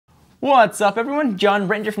What's up everyone? John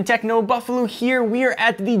Brenner from TechnoBuffalo here. We are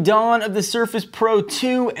at the dawn of the Surface Pro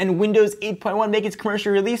 2 and Windows 8.1 make its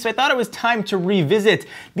commercial release, so I thought it was time to revisit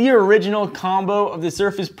the original combo of the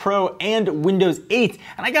Surface Pro and Windows 8,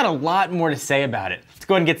 and I got a lot more to say about it. Let's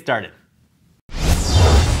go ahead and get started.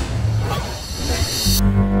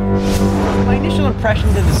 My initial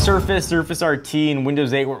impressions of the Surface, Surface RT, and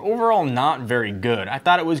Windows 8 were overall not very good. I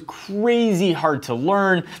thought it was crazy hard to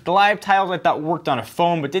learn. The live tiles I thought worked on a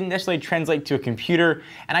phone but didn't necessarily translate to a computer,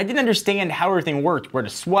 and I didn't understand how everything worked, where to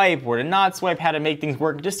swipe, where to not swipe, how to make things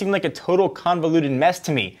work. It just seemed like a total convoluted mess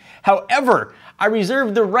to me. However, I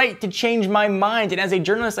reserve the right to change my mind, and as a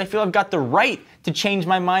journalist I feel I've got the right to change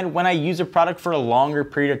my mind when I use a product for a longer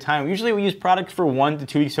period of time. Usually we use products for 1 to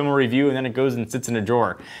 2 weeks from a review and then it goes and sits in a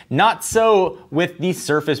drawer. Not so with the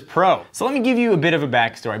Surface Pro. So let me give you a bit of a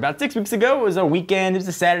backstory. About 6 weeks ago, it was a weekend, it was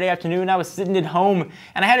a Saturday afternoon, I was sitting at home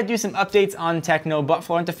and I had to do some updates on TechnoBuffalo.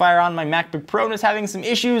 I went to fire on my MacBook Pro and was having some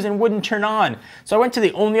issues and wouldn't turn on. So I went to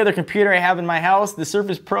the only other computer I have in my house, the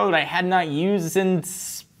Surface Pro, that I had not used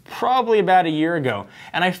since probably about a year ago,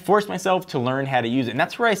 and I forced myself to learn how to use it. And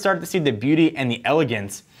that's where I started to see the beauty and the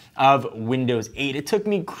elegance of Windows 8. It took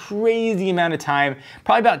me crazy amount of time,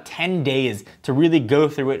 probably about 10 days, to really go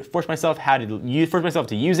through it, force myself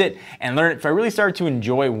to use it and learn it, so I really started to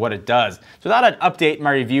enjoy what it does. So I thought I'd update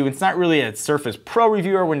my review. It's not really a Surface Pro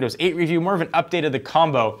review or Windows 8 review, more of an update of the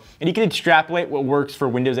combo, and you can extrapolate what works for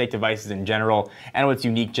Windows 8 devices in general and what's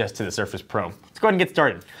unique just to the Surface Pro. Let's go ahead and get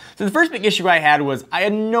started. So the first big issue I had was I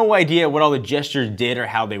had no idea what all the gestures did or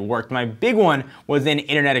how they worked. My big one was in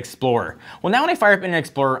Internet Explorer. Well, now when I fire up Internet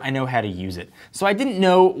Explorer, I know how to use it. So I didn't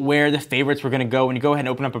know where the favorites were going to go. When you go ahead and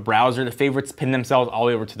open up a browser, the favorites pin themselves all the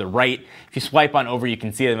way over to the right. If you swipe on over, you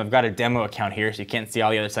can see them. I've got a demo account here, so you can't see all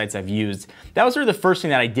the other sites I've used. That was sort of the first thing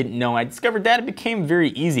that I didn't know. I discovered that it became very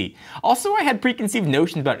easy. Also, I had preconceived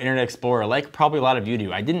notions about Internet Explorer, like probably a lot of you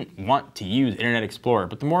do. I didn't want to use Internet Explorer,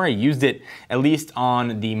 but the more I used it, at least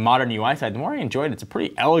on the modern UI side, the more I enjoyed it. It's a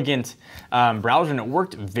pretty elegant browser, and it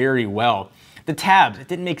worked very well. The tabs, it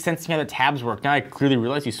didn't make sense to me how the tabs work. Now I clearly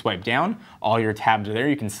realize you swipe down, all your tabs are there.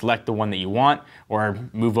 You can select the one that you want, or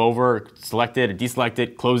move over, select it, or deselect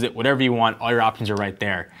it, close it, whatever you want. All your options are right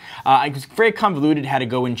there. It was very convoluted how to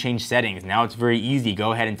go and change settings. Now it's very easy.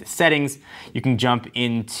 Go ahead into settings. You can jump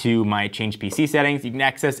into my change PC settings. You can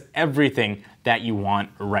access everything that you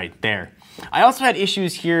want right there. I also had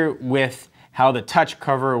issues here with how the touch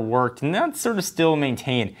cover worked, and that's sort of still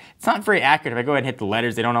maintained. It's not very accurate. If I go ahead and hit the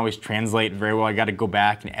letters, they don't always translate very well. I got to go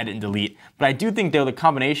back and edit and delete. But I do think, though, the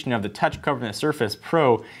combination of the touch cover and the Surface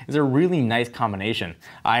Pro is a really nice combination.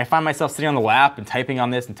 I find myself sitting on the lap and typing on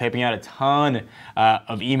this and typing out a ton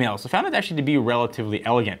of emails. So I found it actually to be relatively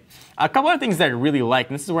elegant. A couple other things that I really like,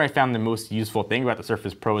 and this is where I found the most useful thing about the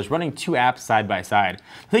Surface Pro, is running 2 apps side by side.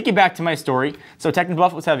 Thinking back to my story, so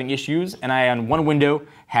TechnoBuffalo was having issues, and I, on one window,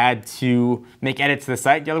 had to make edits to the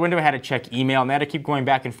site. The other window I had to check email, and I had to keep going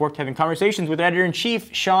back and forth having conversations with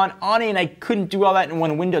Editor-in-Chief, Sean Ani, and I couldn't do all that in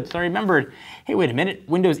one window. So I remembered, hey, wait a minute,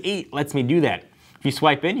 Windows 8 lets me do that. If you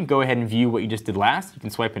swipe in, you can go ahead and view what you just did last. You can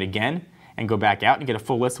swipe it again and go back out and get a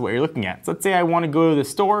full list of what you're looking at. So let's say I want to go to the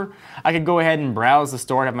store. I could go ahead and browse the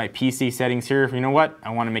store. I have my PC settings here. You know what? I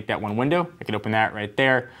want to make that one window. I could open that right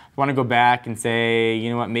there. I want to go back and say, you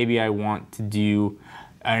know what? Maybe I want to do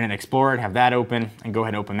Internet Explorer and have that open, and go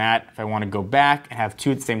ahead and open that. If I want to go back and have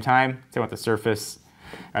 2 at the same time, say I want the Surface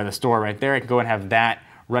or the store right there, I can go and have that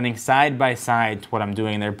running side by side to what I'm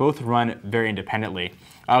doing. They're both run very independently. It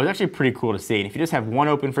was actually pretty cool to see. And if you just have one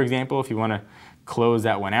open, for example, if you want to close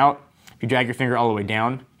that one out, if you drag your finger all the way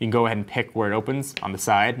down, you can go ahead and pick where it opens on the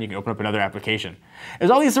side, and you can open up another application.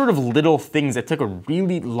 There's all these sort of little things that took a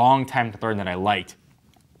really long time to learn that I liked.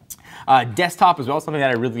 Desktop as well, something that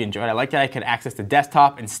I really enjoyed. I liked that I could access the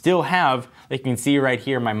desktop and still have, like you can see right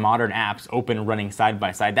here, my modern apps open running side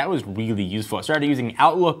by side. That was really useful. I started using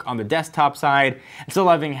Outlook on the desktop side and still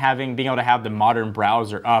being able to have the modern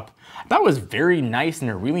browser up. That was very nice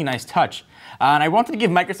and a really nice touch. And I wanted to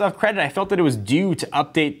give Microsoft credit. I felt that it was due to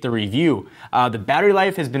update the review. The battery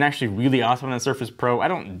life has been actually really awesome on the Surface Pro. I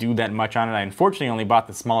don't do that much on it. I unfortunately only bought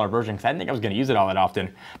the smaller version because I didn't think I was going to use it all that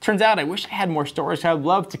often. Turns out I wish I had more storage. I'd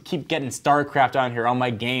love to keep getting StarCraft on here, all my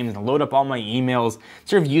games, and load up all my emails.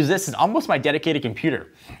 Sort of use this as almost my dedicated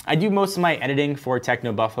computer. I do most of my editing for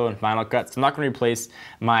TechnoBuffalo and Final Cut, so I'm not going to replace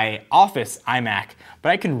my office iMac, but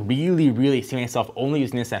I can really see myself only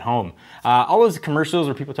using this at home. All those commercials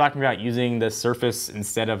where people talking about using the Surface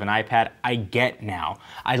instead of an iPad, I get now.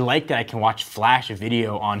 I like that I can watch Flash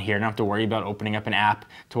video on here. I don't have to worry about opening up an app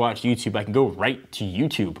to watch YouTube. I can go right to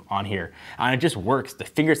YouTube on here. And it just works. The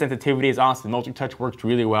finger sensitivity is awesome. The multi-touch works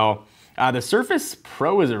really well. The Surface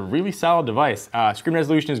Pro is a really solid device. Screen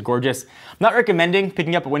resolution is gorgeous. I'm not recommending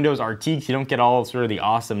picking up a Windows RT because you don't get all sort of the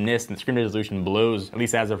awesomeness, and the screen resolution blows, at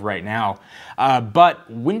least as of right now. But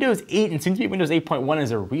Windows 8 and soon to be Windows 8.1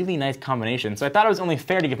 is a really nice combination. So I thought it was only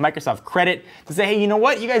fair to give Microsoft credit to say, hey, you know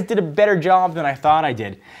what? You guys did a better job than I thought I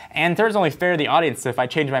did. And third, it's only fair to the audience if I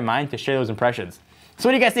change my mind to share those impressions. So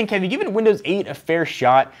what do you guys think? Have you given Windows 8 a fair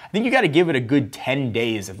shot? I think you got to give it a good 10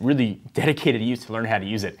 days of really dedicated use to learn how to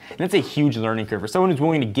use it. And that's a huge learning curve. For someone who's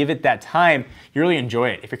willing to give it that time, you really enjoy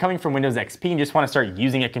it. If you're coming from Windows XP and just want to start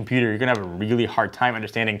using a computer, you're going to have a really hard time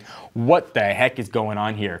understanding what the heck is going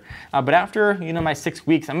on here. But after my 6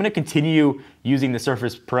 weeks, I'm going to continue using the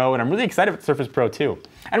Surface Pro, and I'm really excited about the Surface Pro too.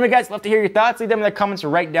 Anyway guys, love to hear your thoughts. Leave them in the comments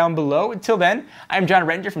right down below. Until then, I'm John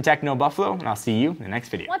Rettinger from Techno Buffalo, and I'll see you in the next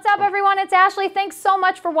video. What's up everyone, it's Ashley. Thanks so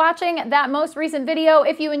much for watching that most recent video.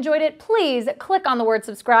 If you enjoyed it, please click on the word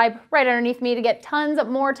subscribe right underneath me to get tons of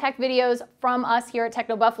more tech videos from us here at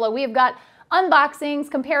Techno Buffalo. We have got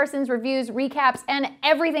unboxings, comparisons, reviews, recaps, and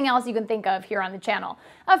everything else you can think of here on the channel.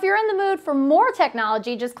 If you're in the mood for more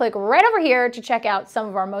technology, just click right over here to check out some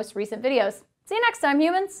of our most recent videos. See you next time,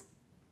 humans.